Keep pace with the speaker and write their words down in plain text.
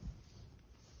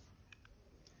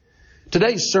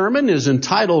Today's sermon is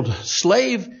entitled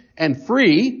Slave and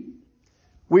Free.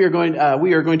 We are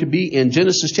going to be in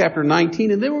Genesis chapter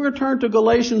 19, and then we're going to turn to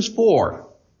Galatians 4.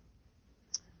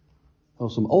 So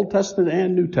some Old Testament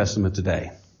and New Testament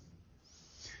today.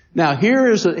 Now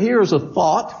here is a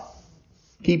thought.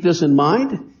 Keep this in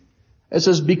mind. It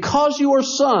says, because you are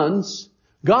sons,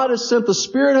 God has sent the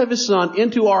Spirit of His Son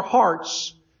into our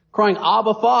hearts, crying,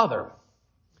 Abba, Father,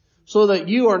 so that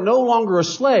you are no longer a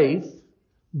slave,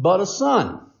 but a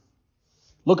son.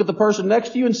 Look at the person next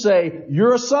to you and say,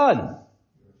 you're a son.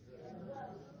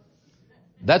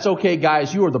 That's okay,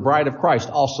 guys. You are the bride of Christ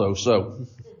also. So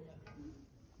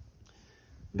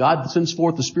God sends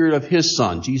forth the Spirit of His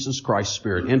Son, Jesus Christ's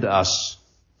Spirit, into us,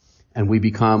 and we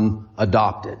become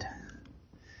adopted.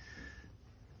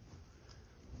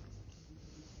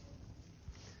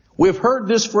 We've heard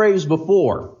this phrase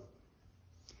before.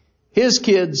 His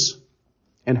kids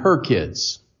and her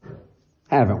kids.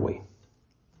 Haven't we?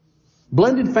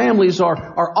 Blended families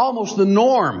are almost the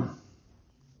norm.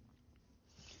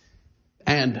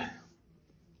 And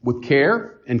with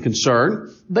care and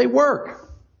concern, they work.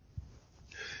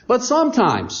 But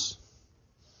sometimes,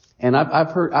 and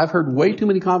I've heard way too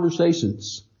many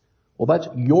conversations, well, that's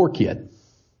your kid.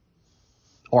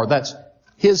 Or that's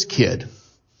his kid.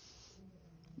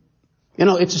 You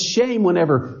know, it's a shame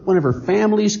whenever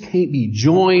families can't be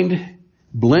joined,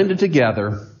 blended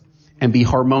together, and be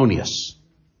harmonious.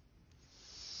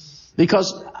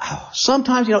 Because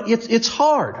sometimes, it's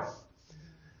hard.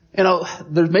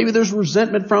 Maybe there's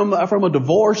resentment from a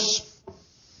divorce.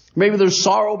 Maybe there's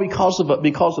sorrow because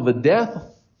of a death.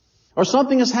 Or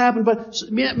something has happened, but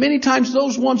many times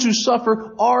those ones who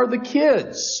suffer are the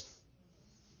kids.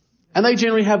 And they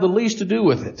generally have the least to do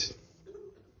with it.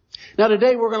 Now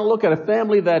today we're going to look at a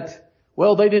family that,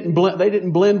 well, they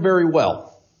didn't blend very well.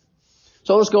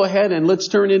 So let's go ahead and let's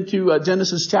turn into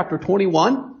Genesis chapter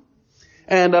 21.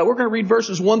 And we're going to read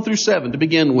verses 1 through 7 to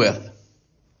begin with.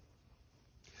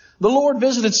 The Lord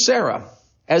visited Sarah,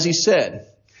 as He said,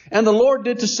 and the Lord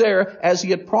did to Sarah as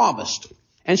He had promised.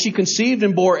 And she conceived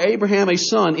and bore Abraham a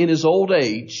son in his old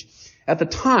age, at the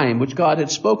time which God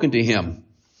had spoken to him.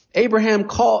 Abraham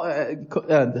called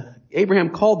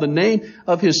the name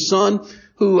of his son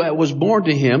who was born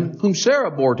to him, whom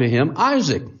Sarah bore to him,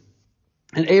 Isaac.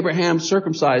 And Abraham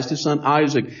circumcised his son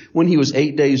Isaac when he was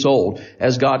 8 days old,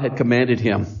 as God had commanded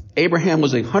him. Abraham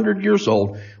was 100 years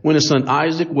old when his son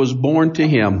Isaac was born to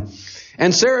him.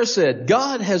 And Sarah said,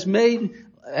 God has made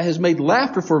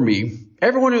laughter for me.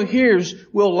 Everyone who hears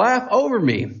will laugh over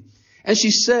me. And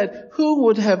she said, who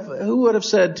would have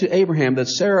said to Abraham that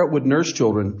Sarah would nurse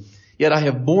children? Yet I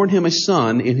have borne him a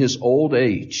son in his old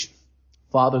age.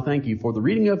 Father, thank you for the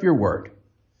reading of your word.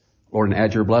 Lord, and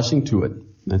add your blessing to it.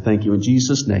 And I thank you in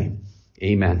Jesus' name.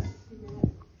 Amen.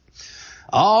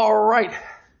 All right.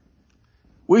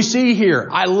 We see here,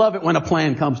 I love it when a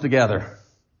plan comes together.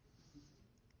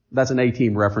 That's an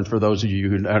A-Team reference for those of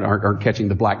you who aren't catching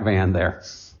the black van there.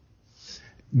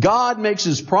 God makes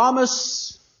His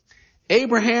promise.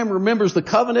 Abraham remembers the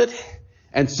covenant,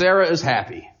 and Sarah is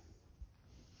happy.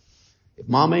 If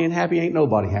mom ain't happy, ain't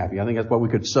nobody happy. I think that's what we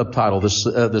could subtitle this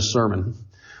sermon.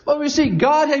 But we see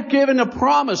God had given a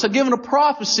promise, had given a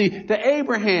prophecy to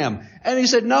Abraham. And He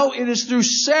said, no, it is through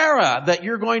Sarah that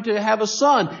you're going to have a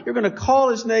son. You're going to call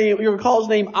his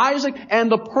name Isaac,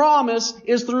 and the promise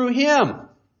is through him.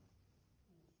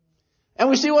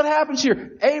 And we see what happens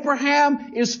here.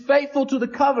 Abraham is faithful to the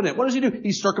covenant. What does he do? He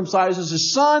circumcises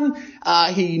his son.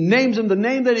 He names him the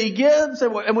name that he gives.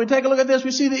 And we take a look at this. We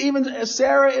see that even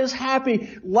Sarah is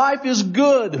happy. Life is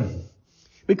good.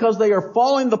 Because they are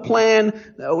following the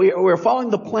plan. We're following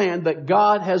the plan that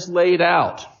God has laid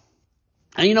out.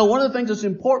 And one of the things that's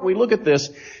important we look at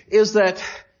this is that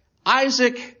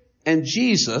Isaac and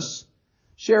Jesus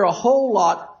share a whole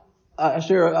lot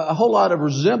of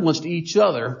resemblance to each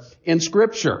other in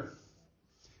Scripture.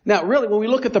 Now, really, when we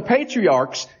look at the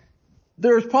patriarchs,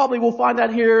 we'll find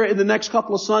out here in the next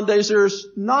couple of Sundays, there's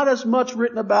not as much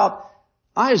written about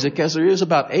Isaac as there is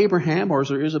about Abraham or as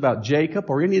there is about Jacob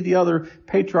or any of the other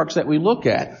patriarchs that we look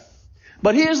at.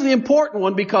 But he is the important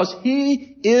one because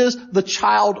he is the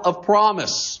child of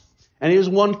promise. And he is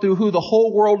one through who the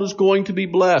whole world is going to be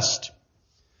blessed.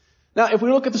 Now, if we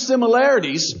look at the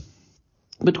similarities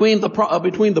between the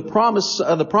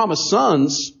promised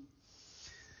sons,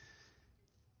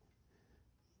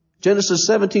 Genesis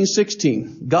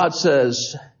 17:16, God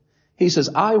says, He says,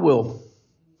 I will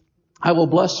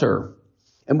bless her.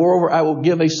 And moreover, I will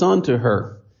give a son to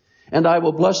her. And I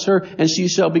will bless her, and she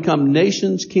shall become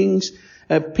nations, kings,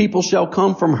 and people shall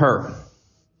come from her.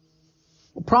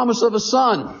 The promise of a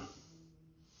son.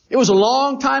 It was a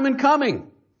long time in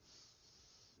coming.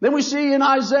 Then we see in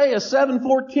Isaiah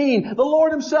 7:14, the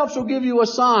Lord himself shall give you a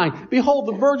sign. Behold,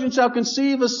 the virgin shall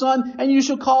conceive a son, and you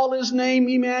shall call his name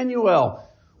Emmanuel.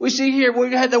 We see here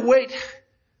we had to wait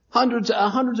hundreds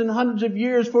and hundreds of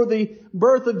years for the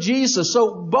birth of Jesus.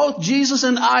 So both Jesus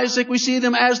and Isaac, we see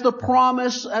them as the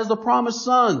promised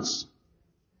sons.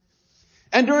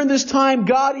 And during this time,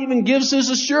 God even gives his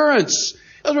assurance.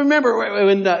 Because remember,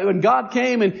 when God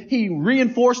came and he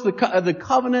reinforced the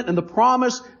covenant and the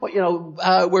promise,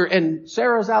 and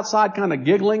Sarah's outside kind of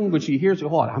giggling when she hears,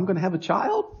 what, I'm going to have a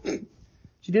child?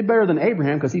 She did better than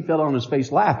Abraham because he fell on his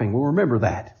face laughing. We'll remember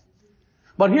that.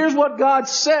 But here's what God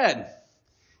said.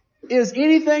 Is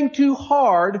anything too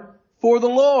hard for the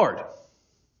Lord?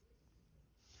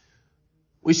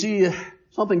 We see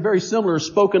something very similar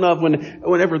spoken of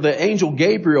whenever the angel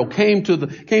Gabriel came to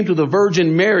the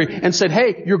Virgin Mary and said,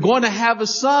 hey, you're going to have a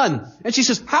son. And she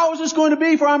says, how is this going to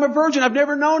be? For I'm a virgin. I've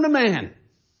never known a man.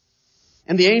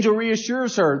 And the angel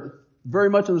reassures her very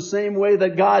much in the same way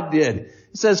that God did.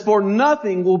 He says, for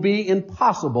nothing will be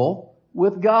impossible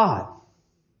with God.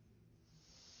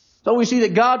 So we see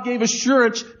that God gave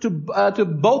assurance to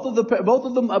both of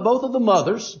the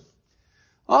mothers.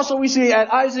 Also, we see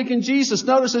at Isaac and Jesus.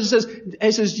 Notice it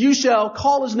says, "You shall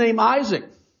call his name Isaac.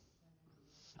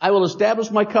 I will establish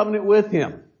my covenant with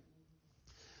him."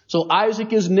 So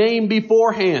Isaac is named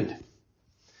beforehand,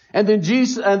 and then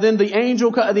the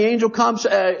angel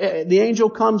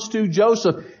comes to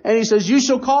Joseph, and he says, "You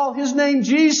shall call his name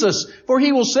Jesus, for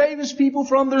he will save his people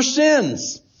from their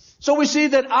sins." So we see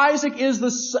that Isaac is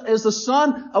the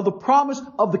son of the promise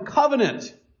of the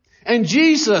covenant. And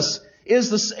Jesus is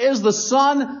the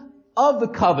son of the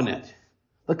covenant.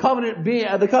 The covenant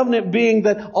being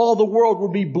that all the world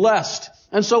would be blessed.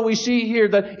 And so we see here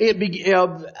that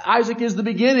Isaac is the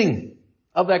beginning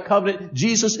of that covenant.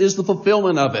 Jesus is the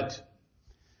fulfillment of it.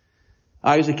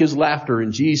 Isaac is laughter,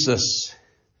 and Jesus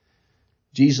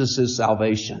is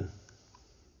salvation.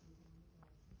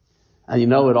 And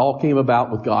it all came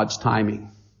about with God's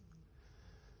timing.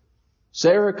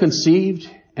 Sarah conceived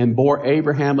and bore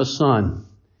Abraham a son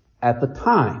at the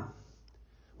time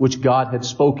which God had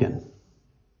spoken.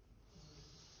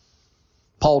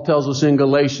 Paul tells us in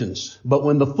Galatians, but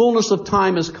when the fullness of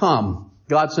time has come,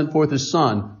 God sent forth his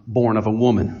son, born of a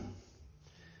woman.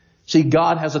 See,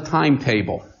 God has a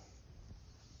timetable.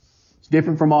 It's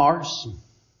different from ours.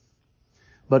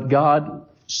 But God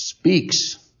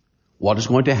speaks what is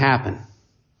going to happen.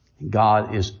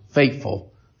 God is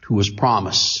faithful to his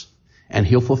promise, and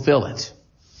he'll fulfill it.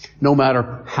 No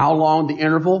matter how long the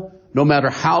interval, no matter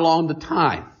how long the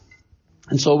time.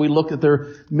 And so we look at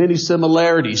their many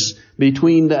similarities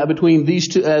between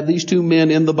these two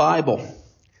men in the Bible.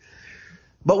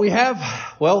 But we have,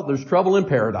 there's trouble in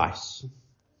paradise.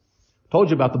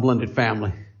 Told you about the blended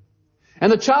family.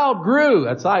 And the child grew,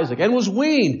 that's Isaac, and was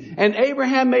weaned. And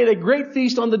Abraham made a great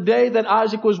feast on the day that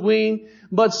Isaac was weaned.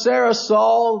 But Sarah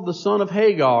saw the son of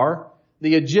Hagar,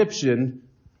 the Egyptian,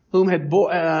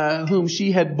 whom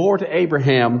she had bore to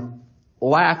Abraham,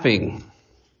 laughing.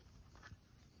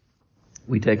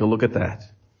 We take a look at that.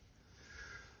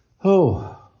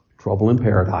 Oh, trouble in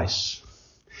paradise.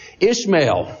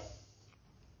 Ishmael.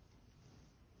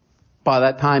 By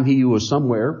that time he was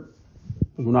somewhere,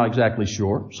 we're not exactly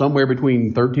sure, somewhere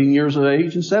between 13 years of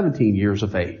age and 17 years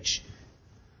of age.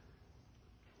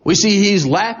 We see he's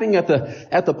laughing at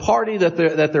the party that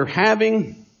they're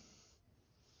having,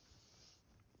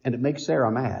 and it makes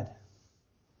Sarah mad.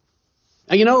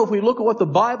 And if we look at what the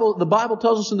Bible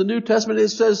tells us in the New Testament,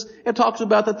 it talks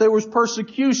about that there was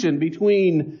persecution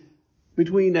between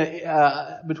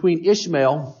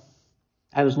Ishmael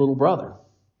and his little brother.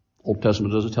 Old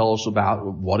Testament doesn't tell us about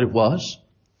what it was.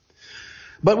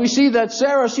 But we see that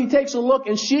Sarah, she takes a look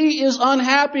and she is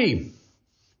unhappy.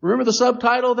 Remember the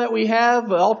subtitle that we have,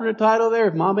 the alternate title there,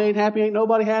 if Mama ain't happy, ain't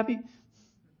nobody happy?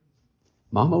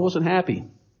 Mama wasn't happy.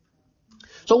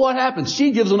 So what happens? She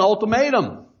gives an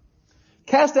ultimatum.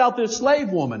 Cast out this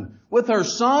slave woman with her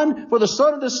son, for the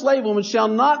son of this slave woman shall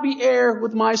not be heir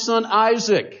with my son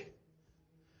Isaac.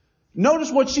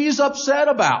 Notice what she's upset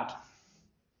about.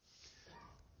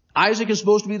 Isaac is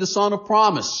supposed to be the son of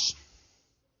promise.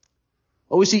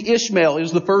 Well, we see Ishmael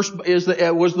was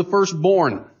the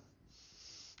firstborn.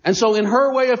 And so in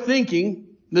her way of thinking,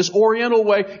 this Oriental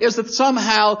way, is that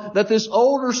somehow that this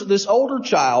older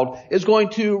child is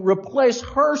going to replace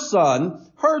her son,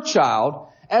 her child,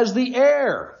 as the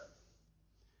heir.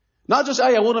 Not just,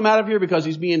 hey, I want him out of here because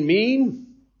he's being mean.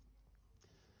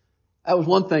 That was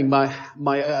one thing.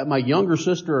 My younger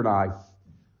sister and I,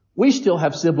 we still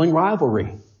have sibling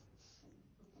rivalry.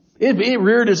 It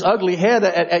reared its ugly head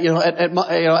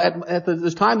at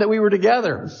this time that we were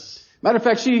together. Matter of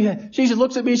fact, she just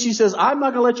looks at me and she says, I'm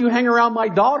not going to let you hang around my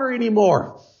daughter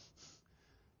anymore.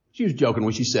 She was joking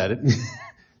when she said it.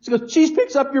 She goes, she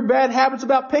picks up your bad habits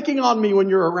about picking on me when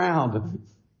you're around.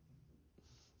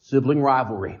 Sibling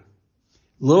rivalry. A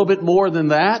little bit more than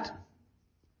that.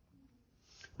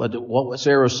 But what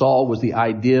Sarah saw was the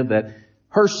idea that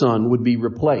her son would be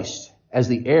replaced as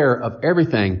the heir of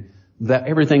everything that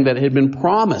had been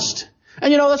promised.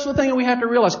 And that's the thing that we have to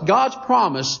realize. God's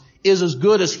promise is as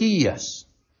good as He is.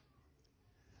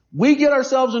 We get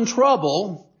ourselves in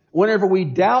trouble whenever we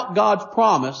doubt God's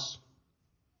promise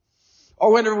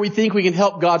or whenever we think we can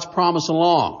help God's promise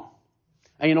along.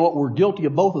 And you know what? We're guilty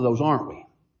of both of those, aren't we?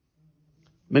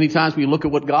 Many times we look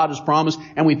at what God has promised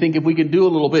and we think if we can do a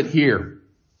little bit here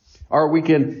or we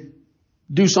can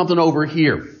do something over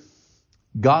here.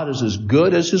 God is as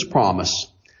good as His promise.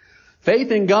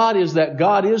 Faith in God is that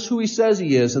God is who He says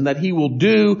He is and that He will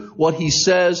do what He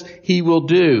says He will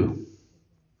do.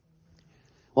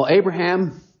 Well,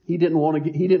 Abraham, he didn't want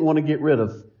to get rid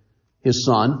of his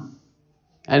son,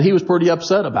 and he was pretty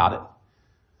upset about it.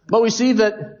 But we see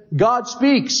that God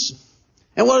speaks.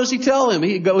 And what does He tell him?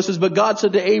 He says, but God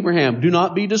said to Abraham, do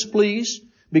not be displeased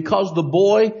because of the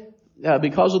boy and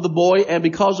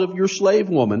because of your slave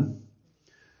woman.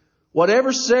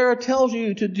 Whatever Sarah tells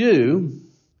you to do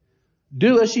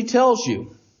as she tells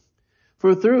you.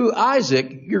 For through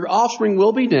Isaac your offspring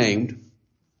will be named,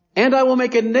 and I will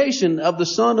make a nation of the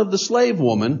son of the slave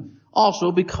woman,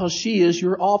 also because she is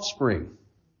your offspring.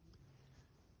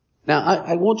 Now,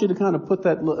 I want you to kind of put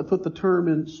the term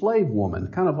in slave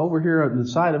woman, kind of over here on the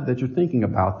side of that you're thinking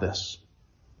about this.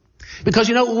 Because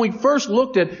when we first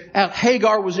looked at how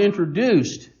Hagar was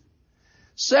introduced,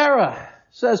 Sarah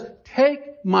says,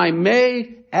 take my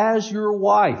maid as your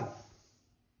wife.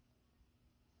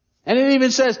 And it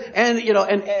even says,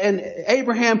 and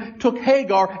Abraham took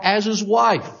Hagar as his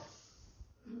wife.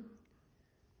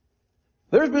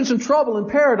 There's been some trouble in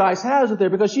paradise, hasn't there?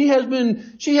 Because she has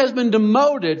been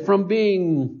demoted from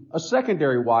being a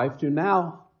secondary wife to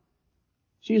now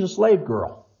she's a slave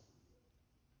girl.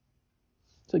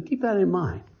 So keep that in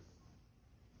mind.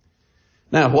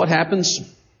 Now, what happens?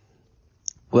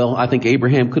 Well, I think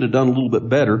Abraham could have done a little bit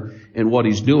better in what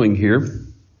he's doing here.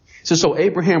 It says, so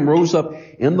Abraham rose up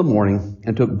in the morning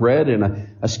and took bread and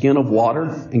a skin of water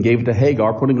and gave it to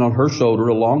Hagar, putting it on her shoulder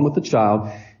along with the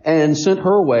child, and sent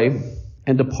her away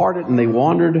and departed, and they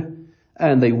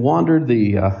wandered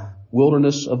the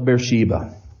wilderness of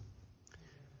Beersheba.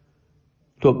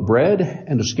 Took bread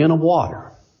and a skin of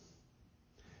water.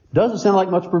 Doesn't sound like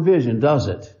much provision, does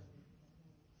it?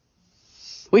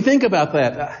 We think about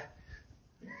that.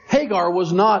 Hagar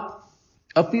was not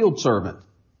a field servant.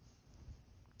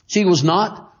 She was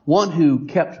not one who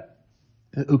kept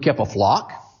a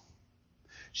flock.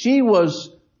 She was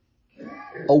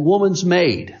a woman's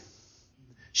maid.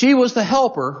 She was the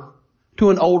helper to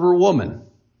an older woman.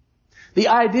 The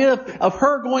idea of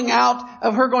her going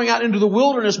out into the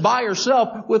wilderness by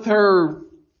herself with her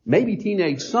maybe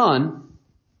teenage son.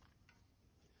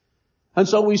 And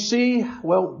so we see,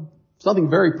 something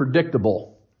very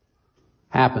predictable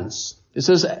happens. It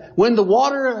says, when the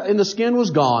water in the skin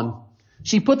was gone,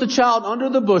 she put the child under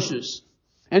the bushes,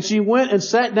 and she went and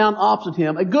sat down opposite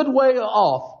him, a good way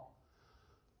off,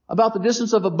 about the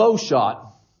distance of a bow shot.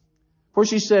 For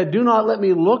she said, do not let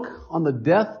me look on the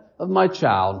death of my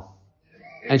child.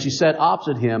 And she sat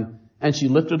opposite him, and she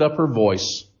lifted up her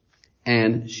voice,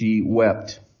 and she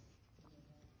wept.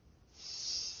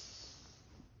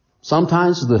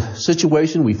 Sometimes the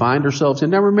situation we find ourselves in.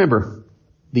 Now remember,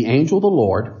 the angel of the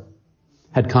Lord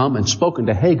had come and spoken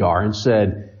to Hagar and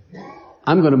said,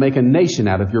 I'm going to make a nation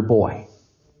out of your boy.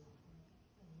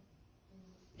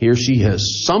 Here she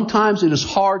is. Sometimes it is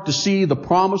hard to see the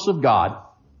promise of God.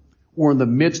 We're in the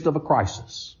midst of a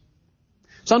crisis.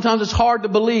 Sometimes it's hard to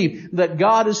believe that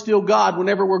God is still God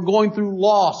whenever we're going through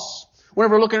loss.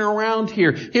 Whenever we're looking around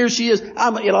here. Here she is.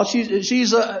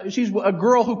 She's a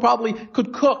girl who probably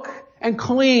could cook and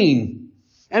clean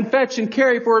and fetch and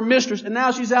carry for her mistress. And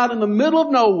now she's out in the middle of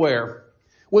nowhere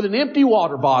with an empty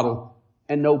water bottle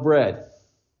and no bread.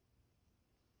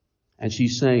 And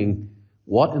she's saying,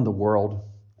 what in the world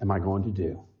am I going to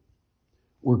do?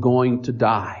 We're going to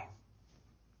die.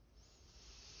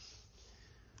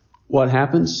 What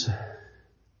happens?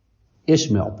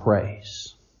 Ishmael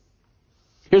prays.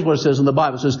 Here's what it says in the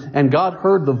Bible. It says, and God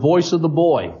heard the voice of the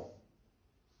boy,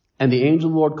 and the angel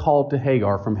of the Lord called to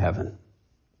Hagar from heaven.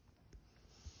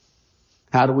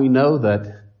 How do we know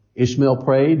that Ishmael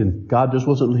prayed and God just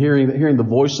wasn't hearing the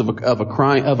voice of a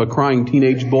crying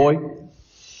teenage boy?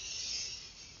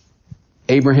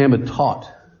 Abraham had taught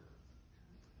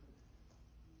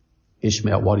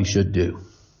Ishmael what he should do.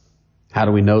 How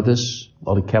do we know this?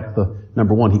 Well,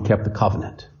 number one, he kept the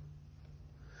covenant.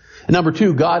 And number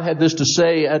two, God had this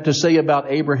to say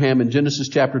about Abraham in Genesis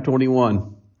chapter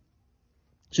 21.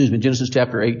 Genesis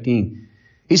chapter 18.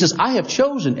 He says, I have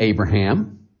chosen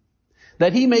Abraham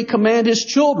that he may command his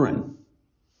children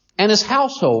and his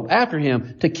household after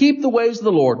him to keep the ways of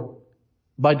the Lord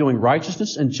by doing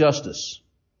righteousness and justice.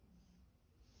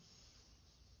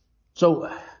 So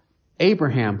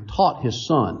Abraham taught his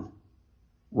son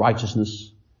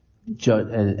righteousness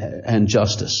and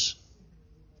justice.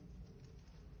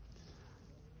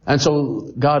 And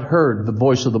so God heard the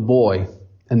voice of the boy,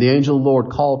 and the angel of the Lord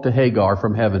called to Hagar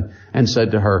from heaven and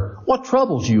said to her, what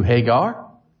troubles you, Hagar?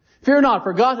 Fear not,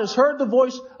 for God has heard the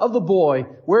voice of the boy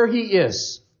where he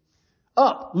is.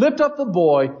 Up, lift up the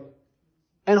boy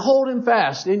and hold him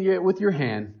fast with your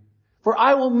hand, for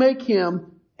I will make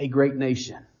him a great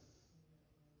nation.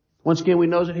 Once again, we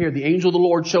know it here. The angel of the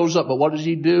Lord shows up, but what does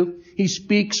he do? He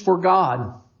speaks for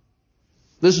God.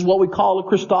 This is what we call a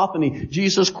Christophany.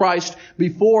 Jesus Christ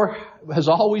before has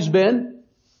always been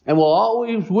and will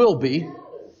always will be.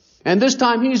 And this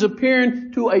time he's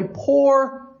appearing to a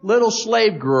poor little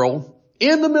slave girl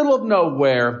in the middle of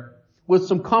nowhere with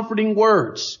some comforting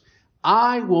words.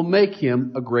 I will make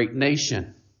him a great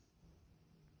nation.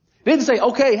 He didn't say,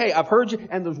 okay, hey, I've heard you,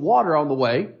 and there's water on the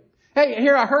way. Hey,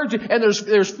 here I heard you, and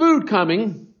there's food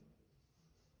coming.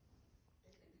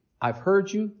 I've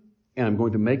heard you, and I'm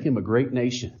going to make him a great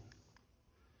nation.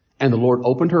 And the Lord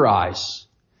opened her eyes,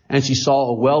 and she saw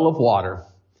a well of water.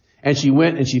 And she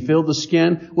went and she filled the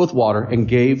skin with water and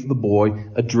gave the boy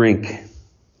a drink.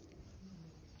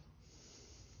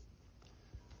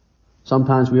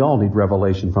 Sometimes we all need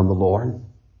revelation from the Lord.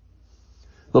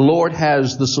 The Lord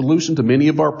has the solution to many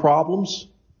of our problems.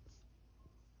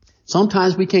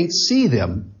 Sometimes we can't see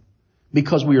them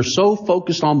because we are so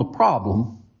focused on the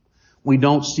problem, we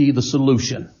don't see the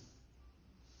solution.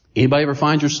 Anybody ever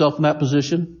find yourself in that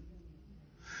position?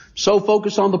 So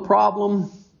focused on the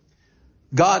problem,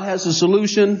 God has a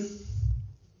solution,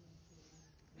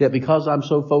 yet because I'm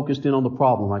so focused in on the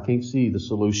problem, I can't see the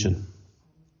solution.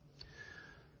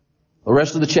 The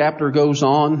rest of the chapter goes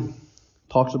on,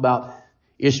 talks about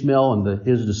Ishmael and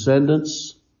his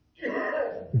descendants.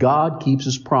 God keeps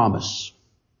his promise.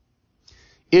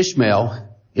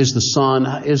 Ishmael is the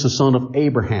son of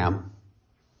Abraham,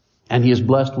 and he is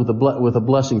blessed with a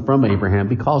blessing from Abraham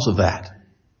because of that.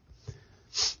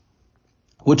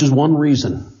 Which is one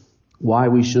reason why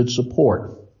we should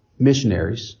support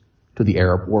missionaries to the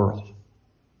Arab world.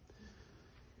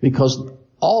 Because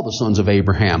all the sons of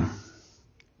Abraham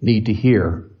need to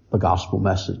hear the gospel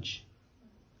message.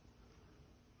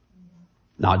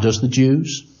 Not just the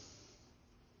Jews,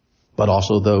 but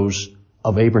also those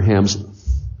of Abraham's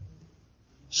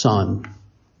son,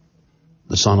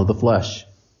 the son of the flesh.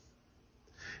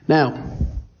 Now,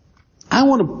 I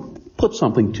want to put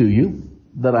something to you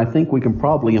that I think we can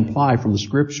probably imply from the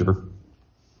scripture.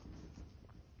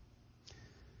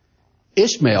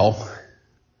 Ishmael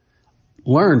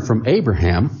learned from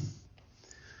Abraham,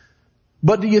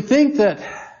 but do you think that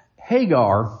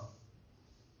Hagar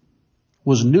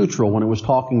was neutral when it was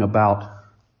talking about,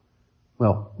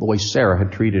 well, the way Sarah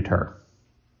had treated her,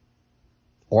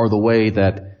 or the way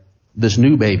that this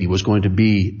new baby was going to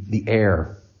be the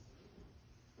heir?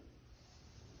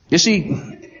 You see,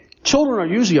 children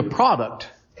are usually a product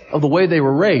of the way they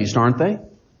were raised, aren't they?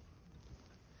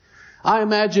 I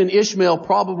imagine Ishmael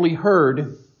probably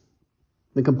heard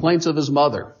the complaints of his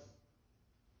mother.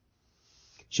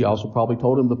 She also probably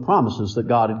told him the promises that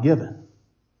God had given.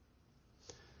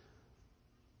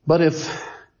 But if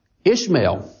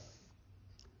Ishmael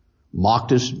mocked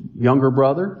his younger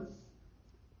brother,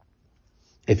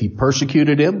 if he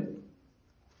persecuted him,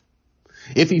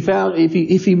 if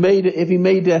he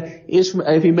made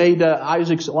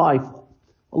Isaac's life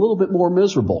a little bit more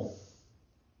miserable,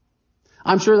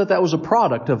 I'm sure that was a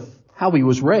product of how he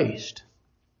was raised.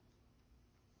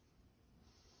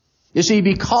 You see,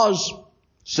 because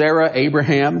Sarah,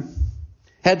 Abraham,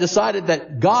 had decided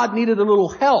that God needed a little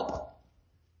help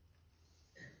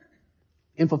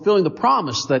in fulfilling the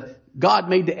promise that God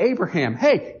made to Abraham.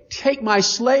 Hey, take my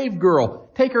slave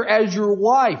girl. Take her as your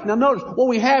wife. Now notice what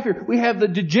we have here. We have the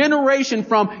degeneration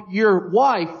from your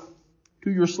wife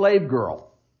to your slave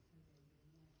girl.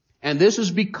 And this is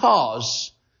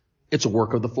because it's a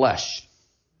work of the flesh.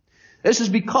 This is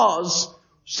because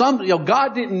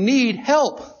God didn't need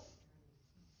help.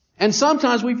 And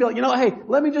sometimes we feel, hey,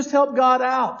 let me just help God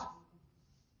out.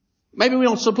 Maybe we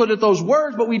don't put it those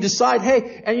words, but we decide,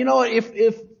 hey, and you know what,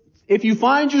 if you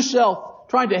find yourself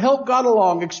trying to help God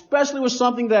along, especially with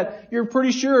something that you're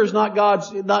pretty sure is not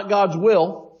God's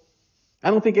will.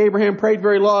 I don't think Abraham prayed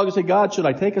very long and said, God, should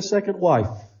I take a second wife?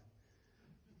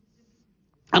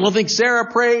 I don't think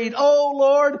Sarah prayed, oh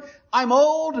Lord, I'm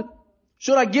old.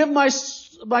 Should I give my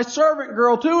servant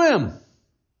girl to him?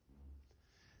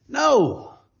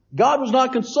 No. God was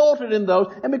not consulted in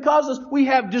those. And because we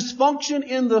have dysfunction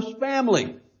in the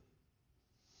family.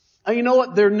 And you know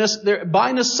what?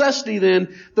 By necessity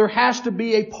then, there has to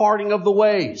be a parting of the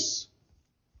ways.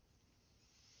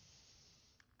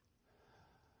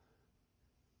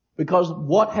 Because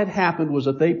what had happened was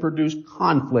that they produced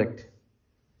conflict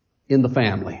in the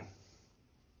family.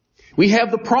 We have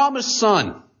the promised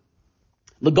son,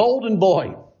 the golden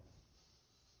boy,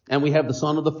 and we have the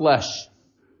son of the flesh.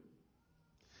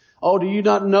 Oh, do you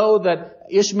not know that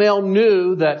Ishmael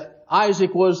knew that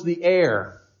Isaac was the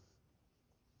heir?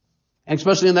 And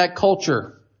especially in that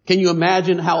culture. Can you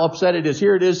imagine how upset it is?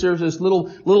 Here it is, there's this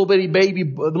little bitty baby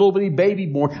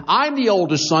born. I'm the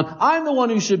oldest son. I'm the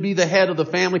one who should be the head of the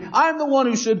family. I'm the one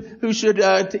who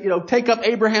should take up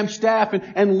Abraham's staff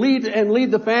and lead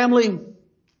the family.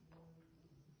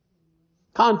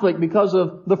 Conflict because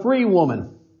of the free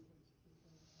woman.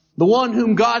 The one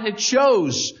whom God had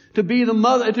chose to be the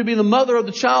mother of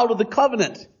the child of the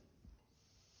covenant.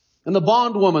 And the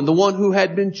bondwoman, the one who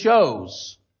had been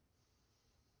chose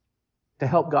to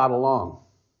help God along.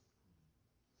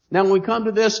 Now when we come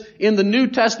to this in the New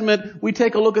Testament, we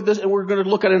take a look at this and we're going to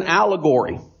look at an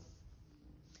allegory.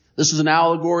 This is an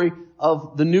allegory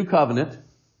of the New Covenant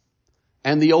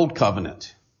and the Old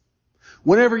Covenant.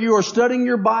 Whenever you are studying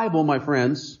your Bible, my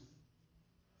friends,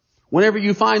 whenever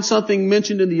you find something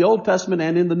mentioned in the Old Testament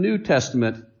and in the New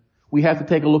Testament, we have to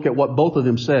take a look at what both of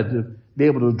them said to be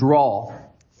able to draw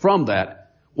from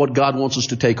that what God wants us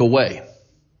to take away.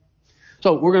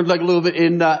 So we're going to take a little bit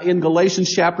in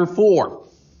Galatians chapter 4.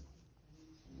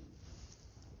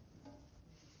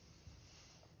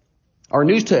 Our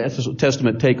New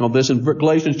Testament take on this in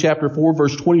Galatians chapter 4,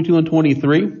 verse 22 and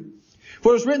 23.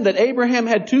 For it was written that Abraham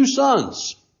had two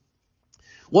sons,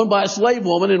 one by a slave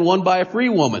woman and one by a free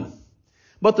woman.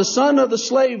 But the son of the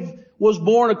slave was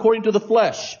born according to the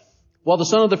flesh, while the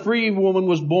son of the free woman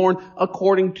was born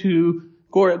according through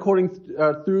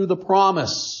the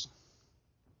promise.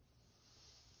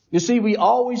 You see, we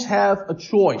always have a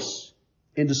choice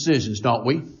in decisions, don't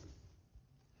we?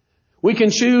 We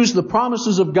can choose the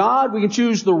promises of God. We can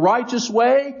choose the righteous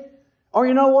way. Or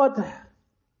you know what?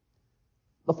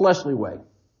 The fleshly way.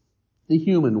 The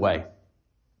human way.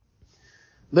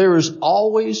 There is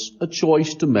always a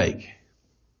choice to make.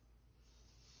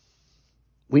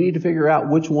 We need to figure out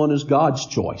which one is God's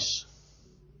choice.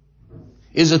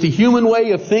 Is it the human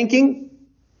way of thinking?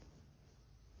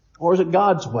 Or is it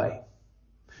God's way?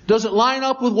 Does it line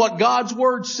up with what God's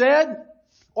Word said?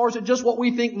 Or is it just what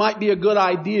we think might be a good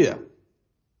idea?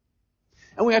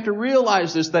 And we have to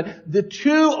realize this, that the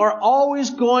two are always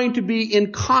going to be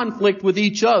in conflict with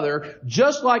each other,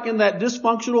 just like in that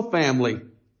dysfunctional family.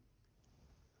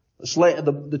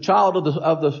 The child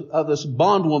of this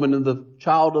bondwoman and the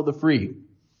child of the free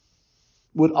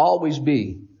would always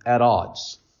be at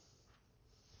odds.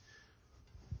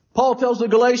 Paul tells the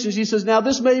Galatians, he says, now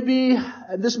this may be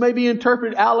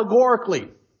interpreted allegorically.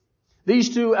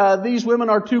 These women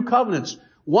are two covenants.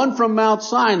 One from Mount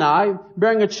Sinai,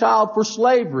 bearing a child for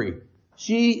slavery.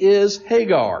 She is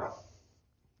Hagar.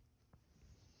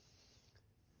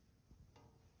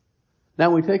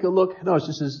 Now we take a look,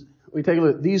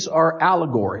 these are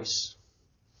allegories.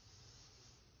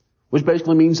 Which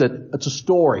basically means that it's a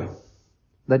story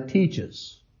that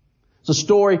teaches. It's a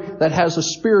story that has a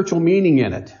spiritual meaning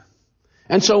in it.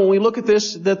 And so when we look at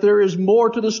this, that there is more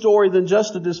to the story than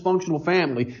just a dysfunctional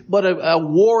family, but a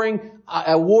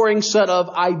warring set of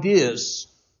ideas.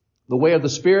 The way of the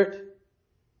Spirit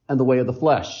and the way of the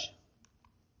flesh.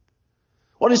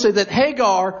 What do you say? That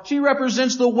Hagar, she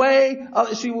represents the way of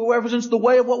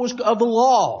the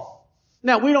law.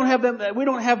 Now we don't have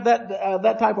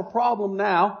that type of problem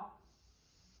now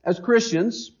as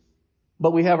Christians,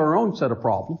 but we have our own set of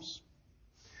problems.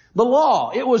 The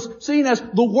law, it was seen as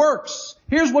the works.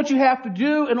 Here's what you have to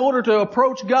do in order to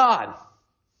approach God.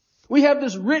 We have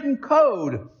this written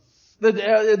code that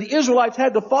the Israelites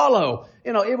had to follow.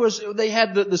 They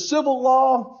had the civil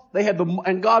law,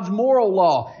 and God's moral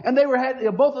law, and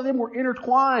both of them were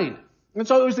intertwined. And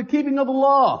so it was the keeping of the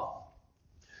law.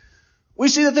 We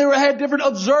see that they had different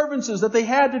observances that they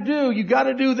had to do. You got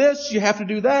to do this, you have to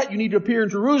do that. You need to appear in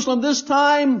Jerusalem this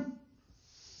time.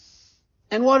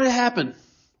 And what had happened?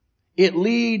 It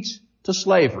leads to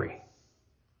slavery.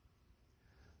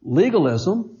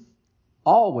 Legalism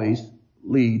always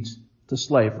leads to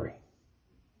slavery.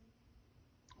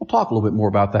 We'll talk a little bit more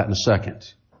about that in a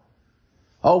second.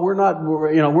 Oh, we're not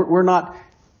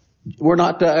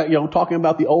talking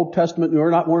about the Old Testament. We're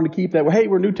not wanting to keep that. Hey,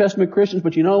 we're New Testament Christians,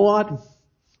 but you know what?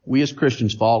 We as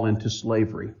Christians fall into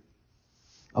slavery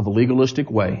of a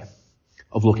legalistic way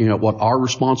of looking at what our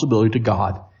responsibility to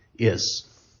God is.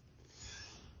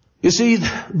 You see,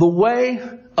 the way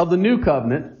of the new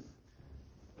covenant,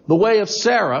 the way of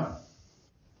Sarah,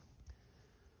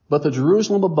 but the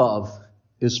Jerusalem above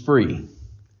is free,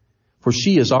 for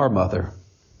she is our mother.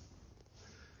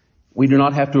 We do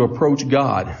not have to approach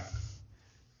God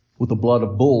with the blood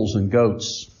of bulls and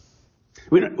goats.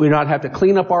 We do not have to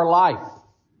clean up our life.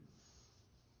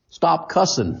 Stop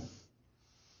cussing.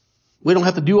 We don't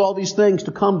have to do all these things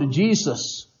to come to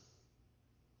Jesus.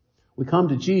 We come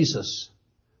to Jesus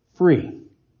free.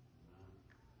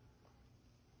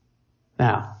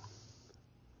 Now,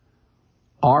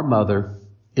 our mother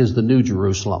is the New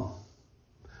Jerusalem.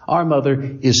 Our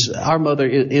mother is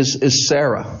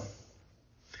Sarah.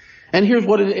 And here's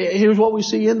what we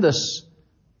see in this.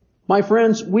 My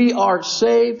friends, we are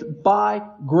saved by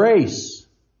grace.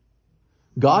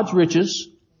 God's riches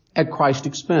at Christ's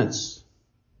expense.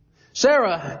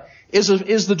 Sarah is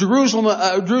the Jerusalem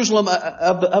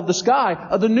of the sky,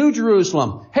 of the New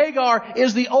Jerusalem. Hagar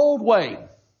is the old way.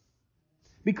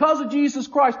 Because of Jesus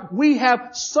Christ, we have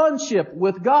sonship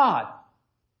with God.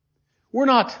 We're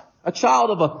not a child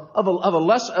of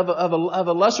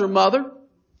a lesser mother.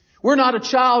 We're not a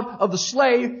child of the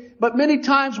slave, but many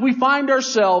times we find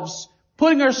ourselves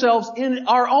putting ourselves in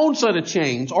our own set of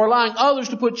chains or allowing others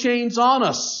to put chains on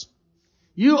us.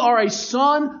 You are a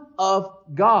son of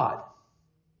God.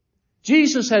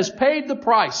 Jesus has paid the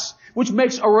price, which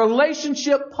makes a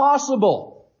relationship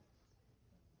possible.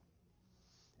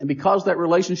 And because that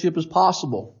relationship is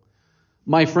possible,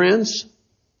 my friends,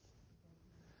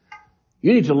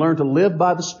 you need to learn to live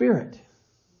by the Spirit.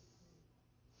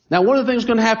 Now, one of the things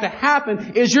going to have to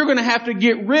happen is you're going to have to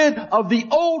get rid of the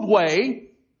old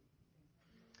way,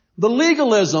 the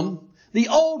legalism, the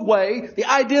old way, the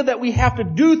idea that we have to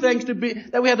do things to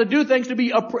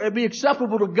be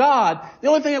acceptable to God. The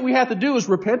only thing that we have to do is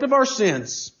repent of our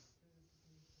sins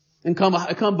and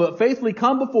faithfully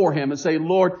come before Him and say,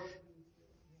 Lord,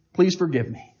 please forgive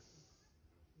me.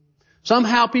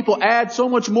 Somehow people add so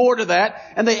much more to that,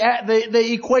 and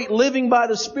they equate living by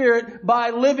the Spirit by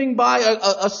living by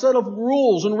a set of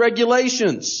rules and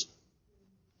regulations.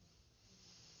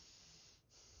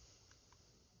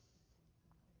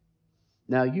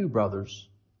 Now you, brothers,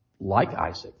 like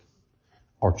Isaac,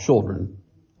 are children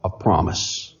of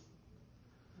promise.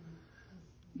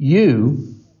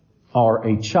 You are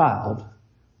a child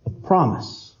of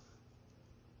promise.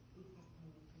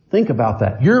 Think about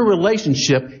that. Your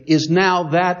relationship is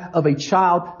now that of a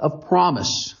child of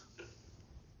promise.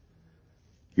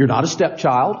 You're not a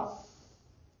stepchild.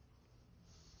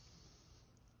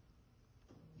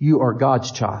 You are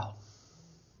God's child.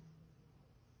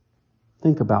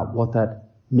 Think about what that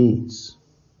means.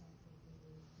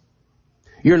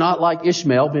 You're not like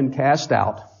Ishmael, been cast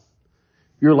out.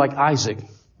 You're like Isaac.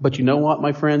 But you know what,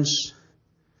 my friends?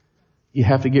 You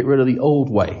have to get rid of the old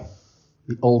way,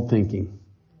 the old thinking.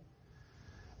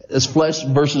 It's flesh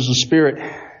versus the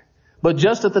Spirit. But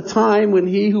just at the time when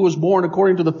he who was born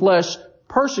according to the flesh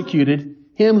persecuted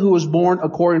him who was born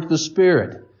according to the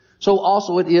Spirit, so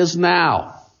also it is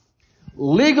now.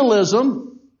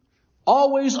 Legalism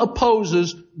always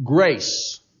opposes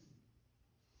grace.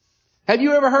 Have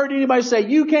you ever heard anybody say,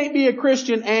 you can't be a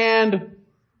Christian and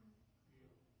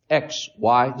X,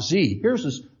 Y, Z? Here's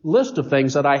this list of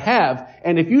things that I have,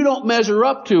 and if you don't measure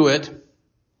up to it,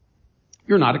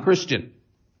 you're not a Christian.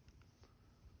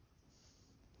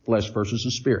 Flesh versus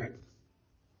the Spirit.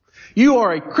 You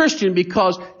are a Christian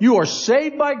because you are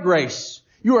saved by grace.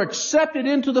 You are accepted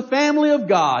into the family of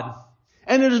God.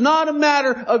 And it is not a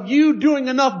matter of you doing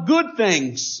enough good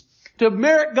things to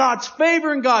merit God's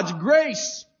favor and God's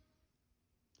grace.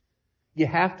 You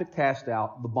have to cast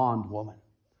out the bondwoman.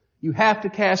 You have to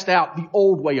cast out the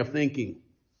old way of thinking.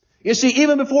 You see,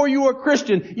 even before you were a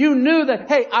Christian, you knew that,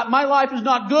 hey, my life is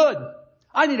not good.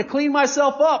 I need to clean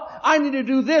myself up. I need to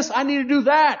do this. I need to do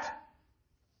that.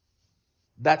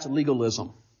 That's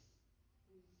legalism.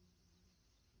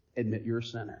 Admit you're a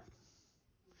sinner.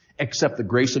 Accept the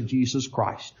grace of Jesus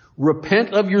Christ.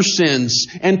 Repent of your sins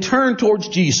and turn towards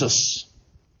Jesus.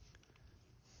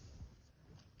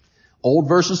 Old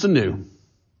versus the new.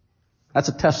 That's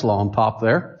a Tesla on top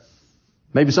there.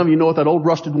 Maybe some of you know what that old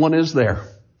rusted one is there.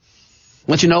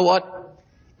 But you know what?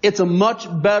 It's a much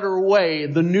better way,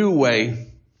 the new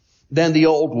way, than the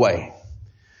old way.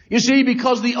 You see,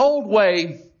 because the old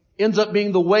way ends up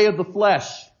being the way of the flesh.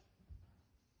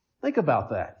 Think about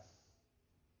that.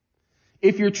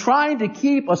 If you're trying to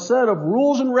keep a set of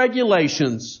rules and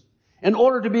regulations in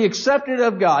order to be accepted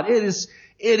of God, it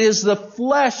is the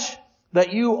flesh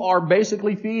that you are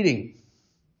basically feeding.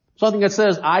 Something that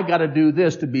says, I got to do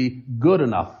this to be good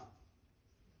enough.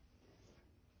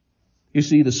 You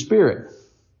see, the Spirit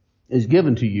is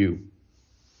given to you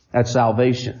at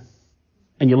salvation,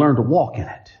 and you learn to walk in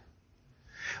it.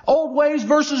 Old ways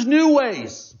versus new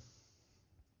ways.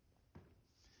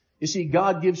 You see,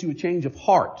 God gives you a change of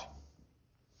heart.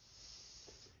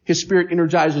 His Spirit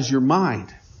energizes your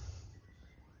mind.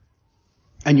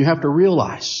 And you have to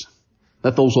realize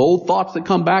that those old thoughts that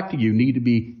come back to you need to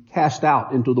be cast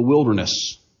out into the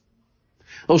wilderness.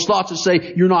 Those thoughts that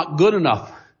say you're not good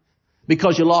enough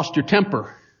because you lost your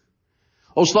temper.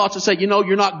 Those thoughts that say,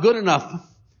 you're not good enough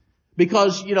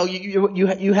because,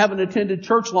 you haven't attended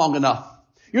church long enough.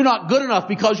 You're not good enough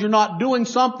because you're not doing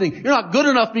something. You're not good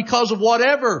enough because of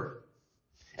whatever.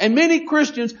 And many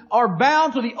Christians are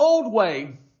bound to the old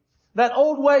way. That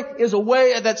old way is a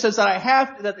way that says that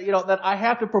I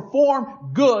have to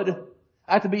perform good.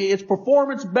 It's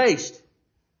performance based.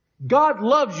 God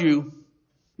loves you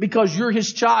because you're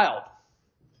His child.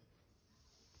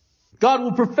 God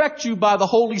will perfect you by the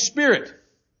Holy Spirit.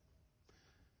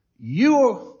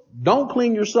 You don't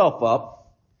clean yourself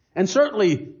up, and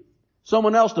certainly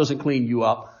someone else doesn't clean you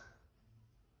up,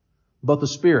 but the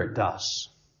Spirit does.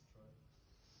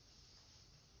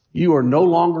 You are no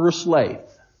longer a slave,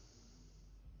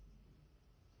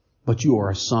 but you are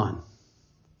a son.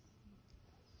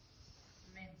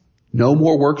 No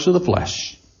more works of the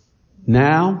flesh.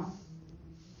 Now,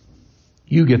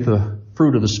 you get the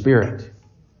fruit of the Spirit.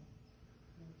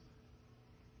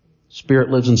 Spirit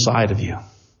lives inside of you.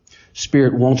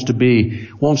 Spirit wants to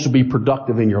be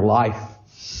productive in your life.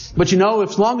 But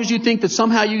as long as you think that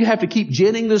somehow you have to keep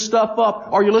ginning this stuff up,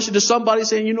 or you listen to somebody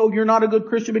saying, you're not a good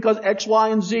Christian because X, Y,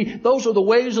 and Z, those are the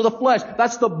ways of the flesh.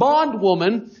 That's the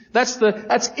bondwoman.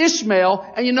 That's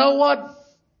Ishmael. And you know what?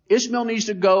 Ishmael needs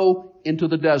to go into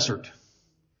the desert.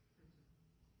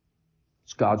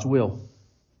 It's God's will.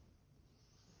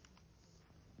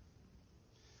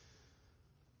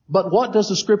 But what does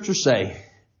the Scripture say?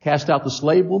 Cast out the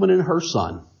slave woman and her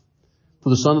son. For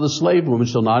the son of the slave woman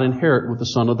shall not inherit with the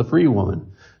son of the free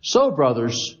woman. So,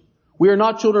 brothers, we are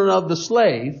not children of the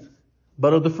slave,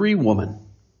 but of the free woman.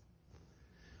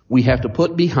 We have to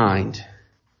put behind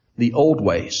the old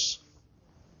ways.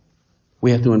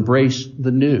 We have to embrace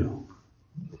the new.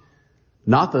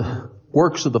 Not the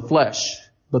works of the flesh,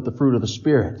 but the fruit of the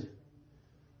Spirit.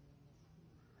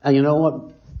 And you know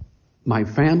what? My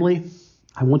family,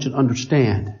 I want you to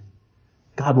understand,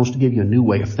 God wants to give you a new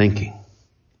way of thinking.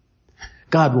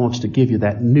 God wants to give you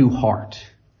that new heart.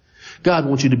 God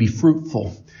wants you to be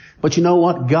fruitful. But you know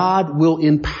what? God will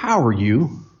empower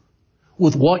you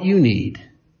with what you need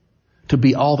to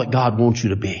be all that God wants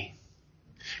you to be.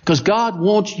 Because God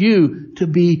wants you to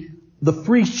be the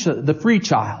free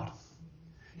child.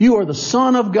 You are the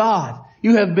son of God.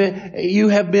 You have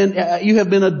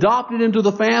been adopted into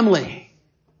the family.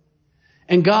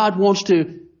 And God wants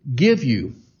to give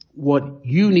you what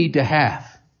you need to have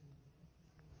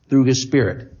through His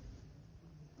Spirit.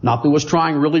 Not through us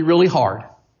trying really, really hard.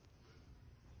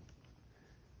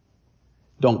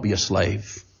 Don't be a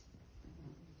slave.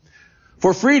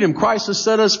 For freedom, Christ has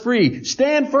set us free.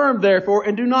 Stand firm, therefore,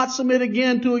 and do not submit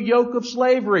again to a yoke of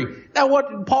slavery. Now,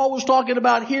 what Paul was talking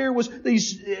about here was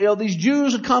these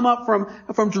Jews had come up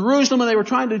from Jerusalem, and they were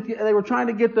trying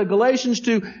to get the Galatians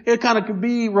to kind of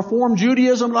be Reformed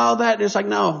Judaism and all that. And it's like,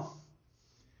 no,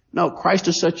 Christ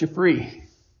has set you free.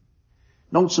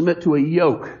 Don't submit to a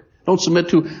yoke. Don't submit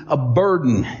to a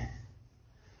burden.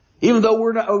 Even though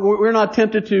we're not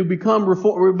tempted to become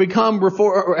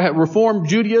Reformed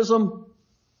Judaism,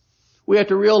 we have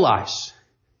to realize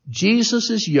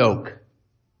Jesus' yoke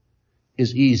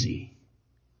is easy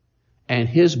and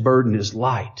His burden is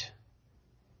light.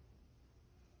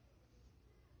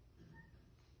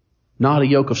 Not a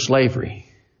yoke of slavery.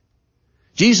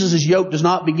 Jesus' yoke does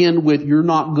not begin with you're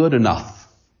not good enough.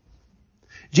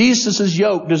 Jesus'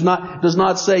 yoke does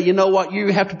not say, you know what,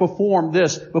 you have to perform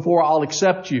this before I'll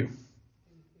accept you.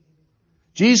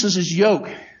 Jesus' yoke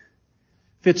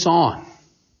fits on.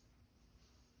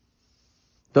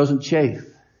 Doesn't chafe.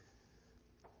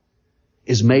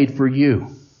 Is made for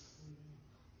you.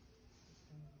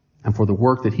 And for the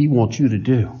work that He wants you to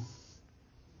do.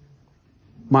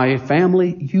 My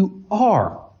family, you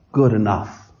are good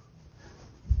enough.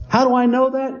 How do I know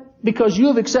that? Because you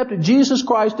have accepted Jesus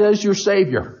Christ as your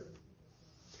Savior.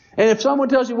 And if someone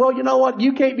tells you, well, you know what,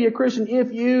 you can't be a Christian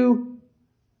if you're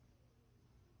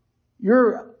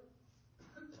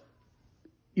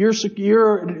your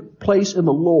secure place in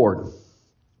the Lord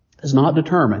is not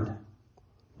determined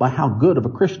by how good of a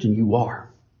Christian you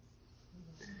are.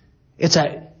 It's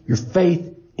at your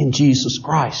faith in Jesus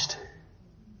Christ.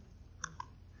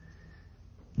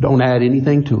 Don't add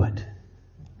anything to it.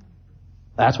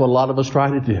 That's what a lot of us try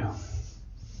to do.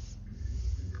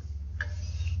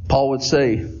 Paul would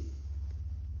say,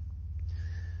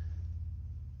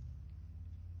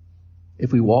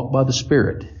 if we walk by the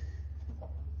Spirit,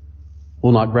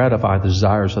 we'll not gratify the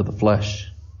desires of the flesh.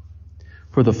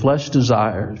 For the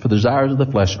desires of the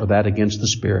flesh are that against the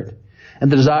Spirit.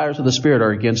 And the desires of the Spirit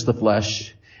are against the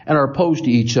flesh and are opposed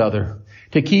to each other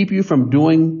to keep you from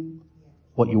doing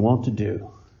what you want to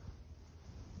do.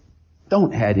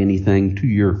 Don't add anything to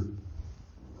your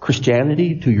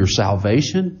Christianity, to your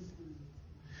salvation.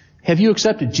 Have you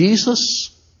accepted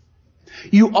Jesus?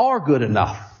 You are good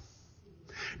enough.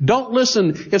 Don't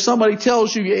listen if somebody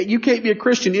tells you you can't be a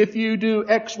Christian if you do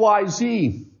X, Y,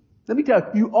 Z. Let me tell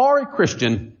you, you are a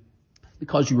Christian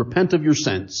because you repent of your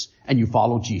sins and you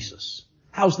follow Jesus.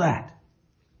 How's that?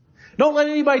 Don't let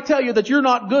anybody tell you that you're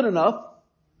not good enough,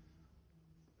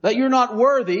 that you're not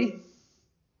worthy,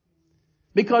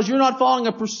 because you're not following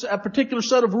a particular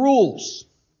set of rules.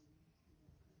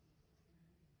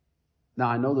 Now,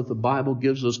 I know that the Bible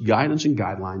gives us guidance and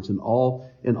guidelines in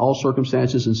all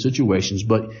circumstances and situations,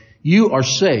 but you are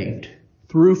saved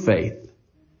through faith.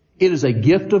 It is a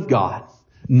gift of God,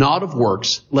 not of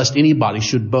works, lest anybody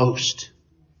should boast.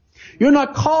 You're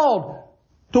not called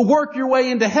to work your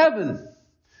way into heaven.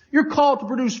 You're called to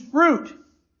produce fruit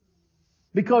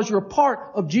because you're a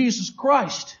part of Jesus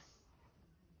Christ.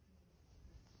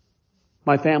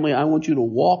 My family, I want you to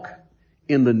walk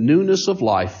in the newness of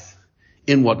life,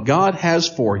 in what God has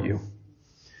for you.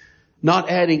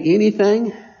 Not adding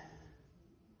anything,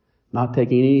 not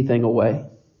taking anything away.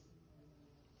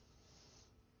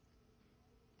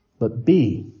 But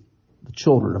be the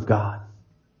children of God.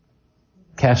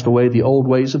 Cast away the old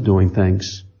ways of doing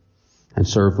things and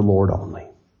serve the Lord only.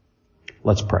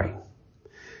 Let's pray.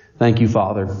 Thank you,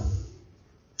 Father,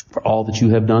 for all that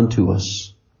you have done to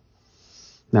us.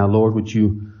 Now, Lord, would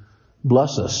you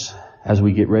bless us as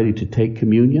we get ready to take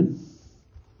communion?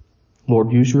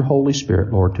 Lord, use your Holy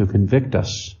Spirit, Lord, to convict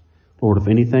us, Lord, of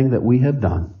anything that we have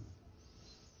done,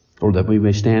 Lord, that we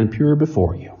may stand pure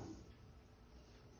before you.